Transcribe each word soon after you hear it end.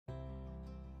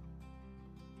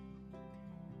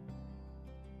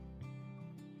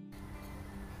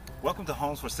Welcome to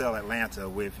Homes for Sale Atlanta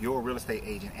with your real estate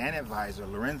agent and advisor,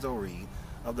 Larenzo Reid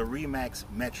of the RE/MAX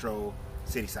Metro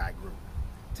Cityside Group.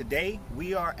 Today,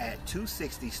 we are at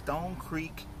 260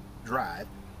 Stonecreek Drive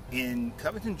in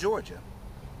Covington, Georgia.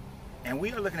 And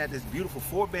we are looking at this beautiful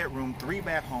 4-bedroom,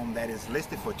 3-bath home that is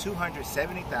listed for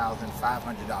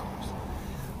 $270,500.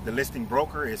 The listing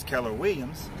broker is Keller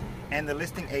Williams, and the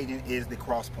listing agent is the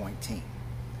Crosspoint team.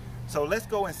 So let's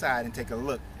go inside and take a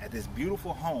look at this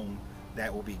beautiful home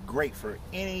that will be great for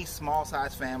any small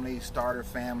size family, starter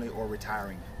family, or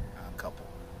retiring couple.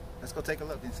 Let's go take a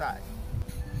look inside.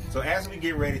 So as we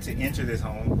get ready to enter this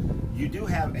home, you do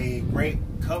have a great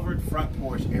covered front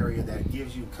porch area that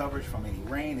gives you coverage from any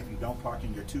rain if you don't park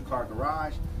in your 2-car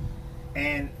garage,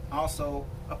 and also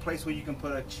a place where you can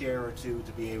put a chair or two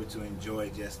to be able to enjoy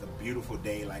just a beautiful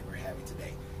day like we're having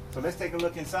today. So let's take a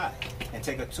look inside and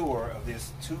take a tour of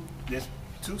this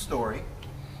two-story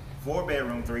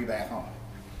 4-bedroom, 3-bath home.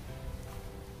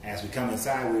 As we come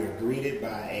inside, we are greeted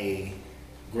by a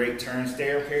great turn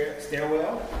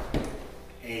stairwell,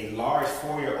 a large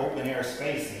foyer open air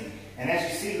spacing, and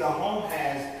as you see, the home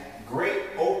has great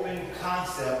open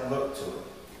concept look to it.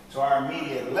 To our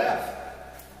immediate left,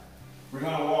 we're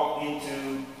going to walk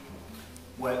into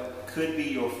what could be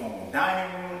your formal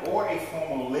dining room or a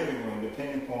formal living room,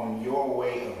 depending upon your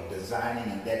way of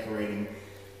designing and decorating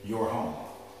your home.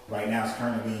 Right now it's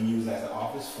currently being used as an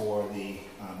office for the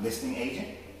listing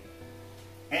agent.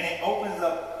 And it opens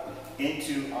up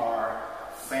into our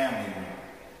family room.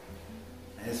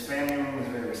 And this family room is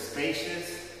very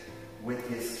spacious with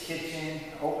its kitchen,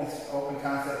 open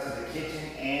concept to the kitchen,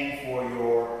 and for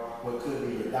your, what could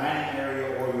be your dining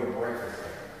area or your breakfast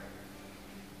area.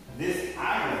 This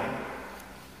island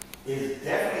is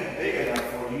definitely big enough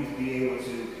for you to be able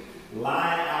to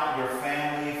line out your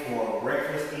family for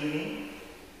breakfast eating.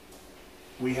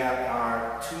 We have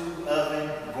our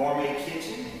 2-oven gourmet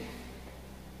kitchen,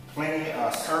 plenty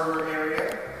of server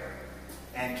area,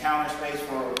 and counter space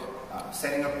for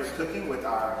setting up your cooking with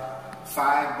our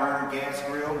 5-burner gas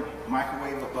grill,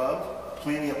 microwave above,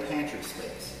 plenty of pantry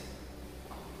space.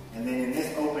 And then in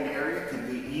this open area can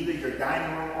be either your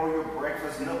dining room or your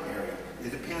breakfast nook area. It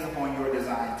depends upon your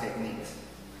design techniques.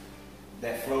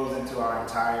 That flows into our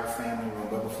entire family room.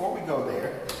 But before we go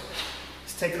there,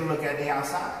 let's take a look at the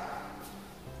outside.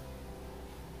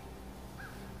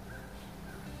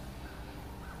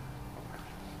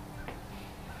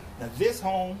 Now this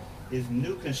home is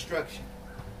new construction,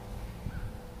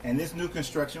 and this new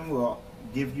construction will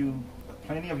give you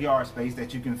plenty of yard space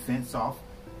that you can fence off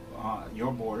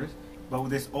your borders, but with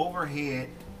this overhead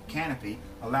canopy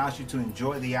allows you to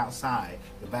enjoy the outside,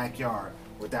 the backyard,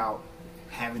 without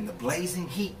having the blazing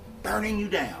heat burning you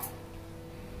down.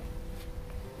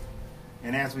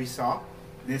 And as we saw,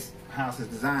 this house is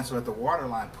designed so that the water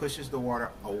line pushes the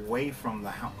water away from the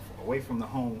house, away from the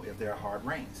home if there are hard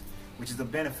rains, which is a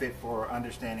benefit for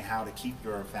understanding how to keep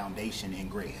your foundation in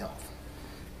great health.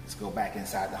 Let's go back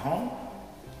inside the home.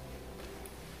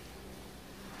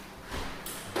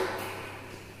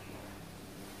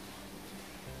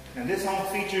 Now this home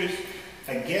features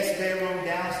a guest bedroom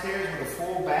downstairs with a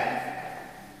full bath.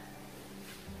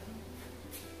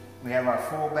 We have our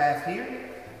full bath here.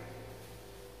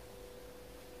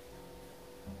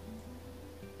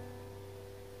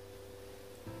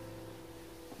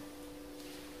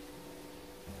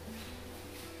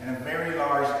 And a very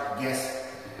large guest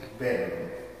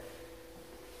bedroom.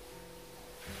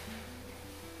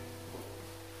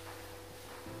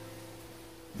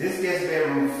 This guest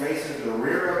bedroom faces the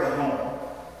rear of the home,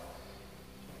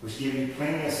 which gives you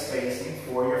plenty of spacing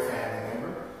for your family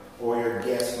member or your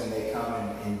guests when they come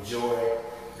and enjoy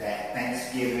that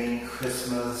Thanksgiving,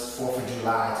 Christmas, 4th of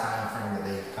July time frame that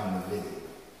they come to visit.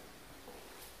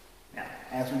 Now,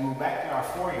 as we move back to our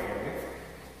foyer area,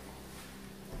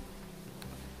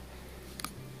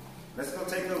 let's go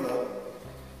take a look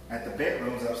at the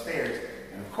bedrooms upstairs.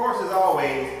 And of course, as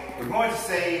always, we're going to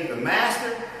save the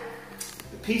master,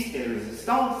 the piece de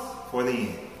resistance, for the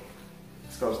end.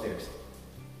 Let's go upstairs.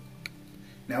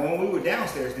 Now, when we were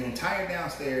downstairs, the entire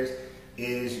downstairs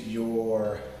is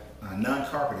your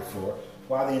non-carpeted floor,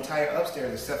 while the entire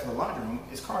upstairs, except for the laundry room,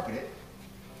 is carpeted,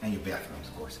 and your bathrooms,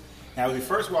 of course. Now, as we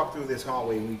first walk through this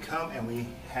hallway, we come and we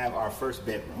have our first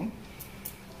bedroom.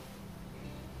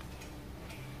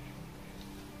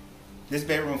 This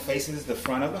bedroom faces the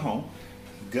front of the home,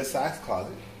 good sized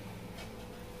closet.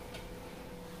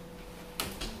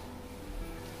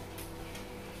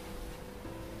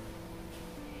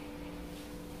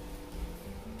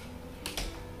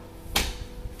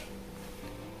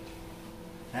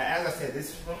 Now, as I said,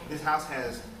 this house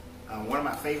has one of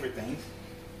my favorite things,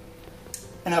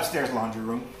 an upstairs laundry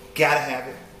room. Gotta have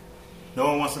it. No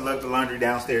one wants to lug the laundry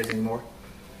downstairs anymore.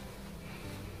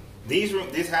 These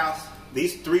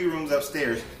 3 rooms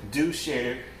upstairs do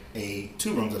share 2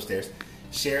 rooms upstairs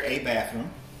share a bathroom.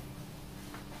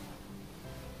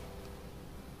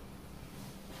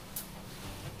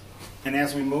 And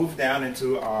as we move down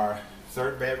into our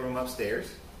 3rd bedroom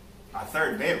upstairs, our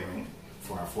 3rd bedroom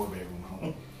for our 4-bedroom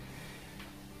home,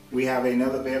 we have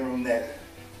another bedroom that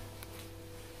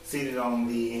seated on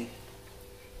the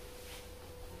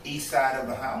east side of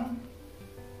the home.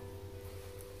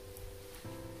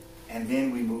 And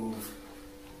then we move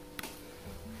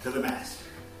to the master.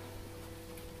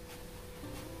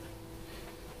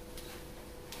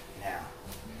 Now,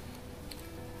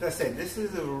 as I said, this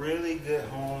is a really good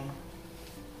home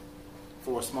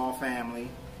for a small family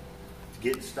to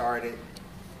get started,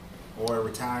 or a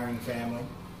retiring family.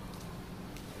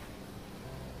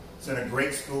 It's in a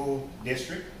great school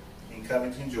district in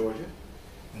Covington, Georgia.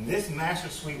 And this master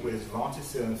suite with its vaulted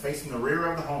ceiling facing the rear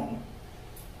of the home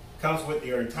comes with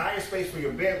your entire space for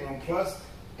your bedroom plus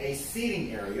a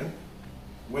seating area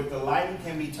with the lighting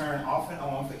can be turned off and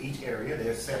on for each area.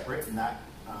 They're separate, not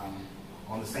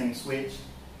on the same switch.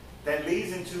 That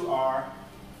leads into our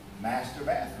master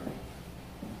bathroom.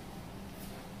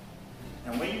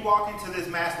 And when you walk into this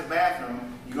master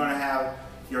bathroom, you're going to have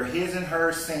your his and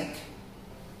her sink.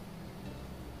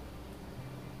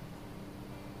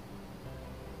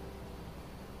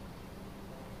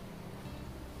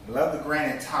 Love the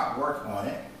granite top work on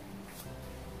it.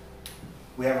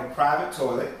 We have a private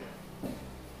toilet.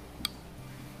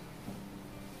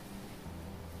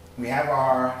 We have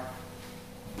our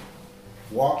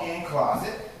walk-in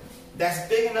closet that's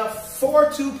big enough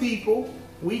for 2 people.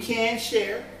 We can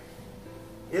share.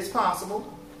 It's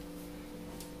possible.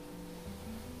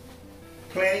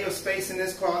 Plenty of space in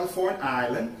this closet for an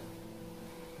island.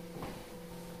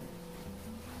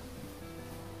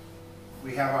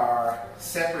 We have our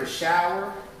separate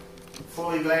shower,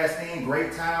 fully glassed in,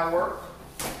 great tile work,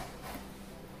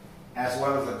 as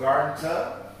well as a garden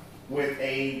tub with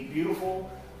a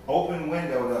beautiful open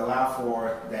window to allow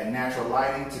for that natural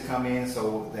lighting to come in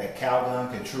so that cow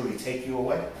dung can truly take you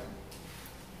away.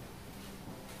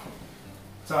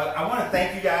 So I want to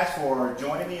thank you guys for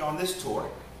joining me on this tour.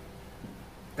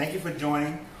 Thank you for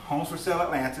joining Homes for Sale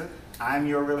Atlanta. I'm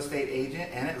your real estate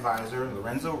agent and advisor,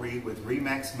 Larenzo Reid with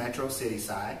RE/MAX Metro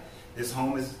Cityside. This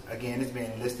home is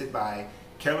being listed by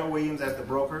Keller Williams as the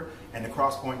broker and the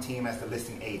Crosspoint team as the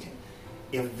listing agent.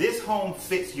 If this home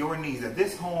fits your needs, if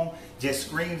this home just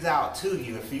screams out to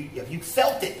you, if you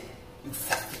felt it,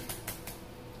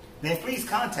 then please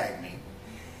contact me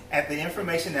at the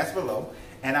information that's below,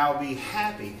 and I'll be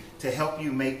happy to help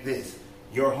you make this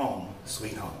your home,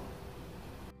 sweet home.